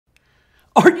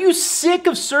Are you sick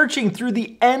of searching through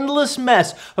the endless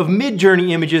mess of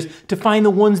MidJourney images to find the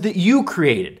ones that you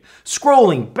created?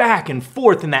 Scrolling back and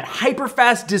forth in that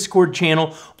hyper-fast Discord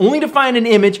channel only to find an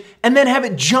image and then have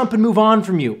it jump and move on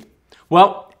from you?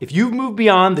 Well, if you've moved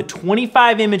beyond the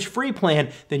 25 image free plan,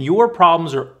 then your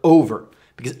problems are over.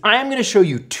 Because I'm going to show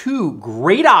you 2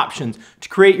 great options to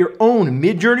create your own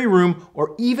MidJourney room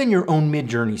or even your own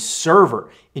MidJourney server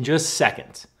in just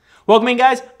seconds. Welcome in,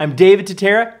 guys. I'm David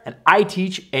Tatera, and I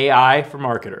teach AI for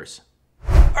marketers.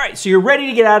 All right, so you're ready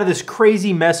to get out of this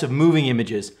crazy mess of moving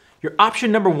images. Your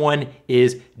option number 1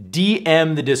 is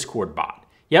DM the Discord bot.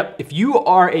 Yep, if you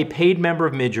are a paid member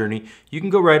of MidJourney, you can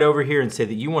go right over here and say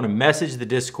that you want to message the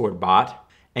Discord bot.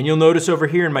 And you'll notice over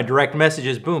here in my direct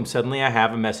messages, boom, suddenly I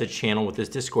have a message channel with this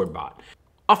Discord bot.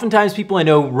 Oftentimes people I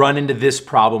know run into this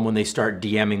problem when they start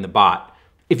DMing the bot.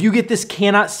 If you get this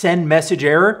cannot send message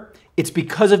error, it's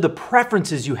because of the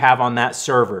preferences you have on that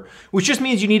server, which just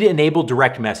means you need to enable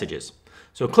direct messages.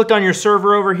 So click on your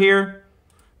server over here,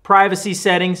 privacy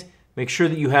settings, make sure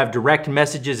that you have direct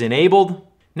messages enabled.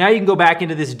 Now you can go back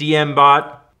into this DM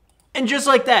bot, and just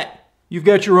like that, you've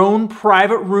got your own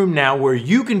private room now where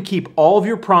you can keep all of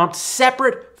your prompts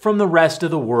separate from the rest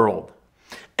of the world.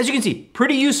 As you can see,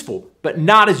 pretty useful, but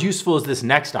not as useful as this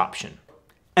next option.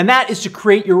 And that is to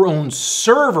create your own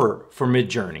server for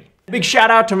MidJourney. Big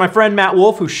shout out to my friend Matt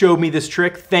Wolfe who showed me this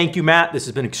trick. Thank you, Matt. This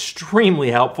has been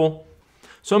extremely helpful.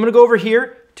 So I'm gonna go over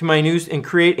here to my news and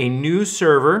create a new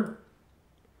server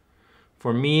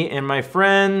for me and my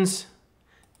friends.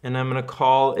 And I'm gonna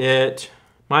call it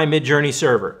my MidJourney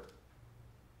server.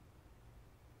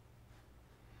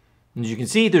 As you can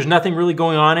see, there's nothing really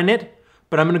going on in it,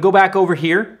 but I'm gonna go back over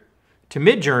here to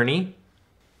MidJourney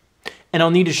and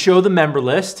I'll need to show the member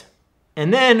list.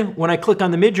 And then when I click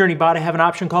on the MidJourney bot, I have an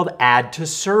option called Add to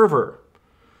Server.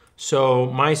 So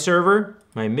my server,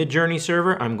 my MidJourney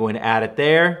server, I'm going to add it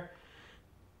there.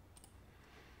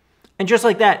 And just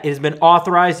like that, it has been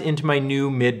authorized into my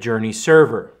new MidJourney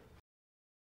server.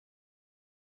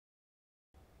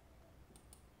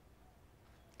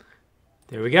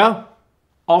 There we go.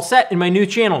 All set in my new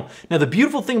channel. Now the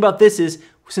beautiful thing about this is,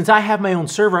 since I have my own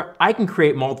server, I can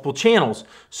create multiple channels.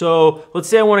 So let's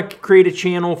say I want to create a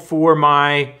channel for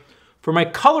my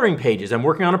coloring pages. I'm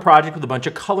working on a project with a bunch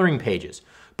of coloring pages.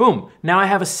 Boom, now I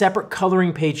have a separate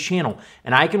coloring page channel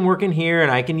and I can work in here and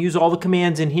I can use all the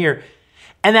commands in here.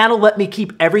 And that'll let me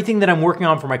keep everything that I'm working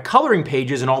on for my coloring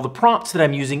pages and all the prompts that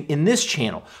I'm using in this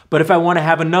channel. But if I want to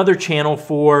have another channel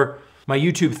for my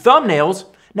YouTube thumbnails,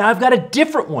 now I've got a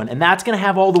different one, and that's gonna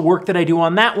have all the work that I do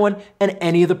on that one, and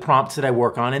any of the prompts that I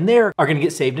work on in there are gonna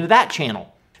get saved into that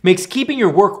channel. Makes keeping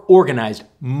your work organized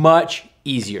much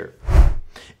easier.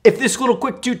 If this little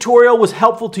quick tutorial was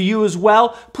helpful to you as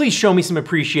well, please show me some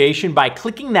appreciation by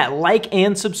clicking that like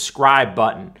and subscribe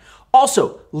button.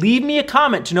 Also, leave me a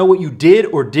comment to know what you did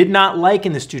or did not like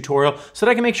in this tutorial so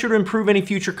that I can make sure to improve any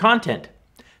future content.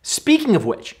 Speaking of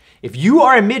which, if you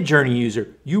are a MidJourney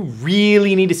user, you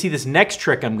really need to see this next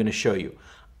trick I'm gonna show you.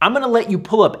 I'm gonna let you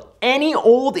pull up any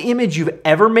old image you've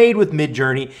ever made with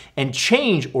MidJourney and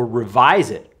change or revise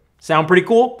it. Sound pretty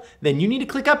cool? Then you need to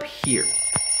click up here.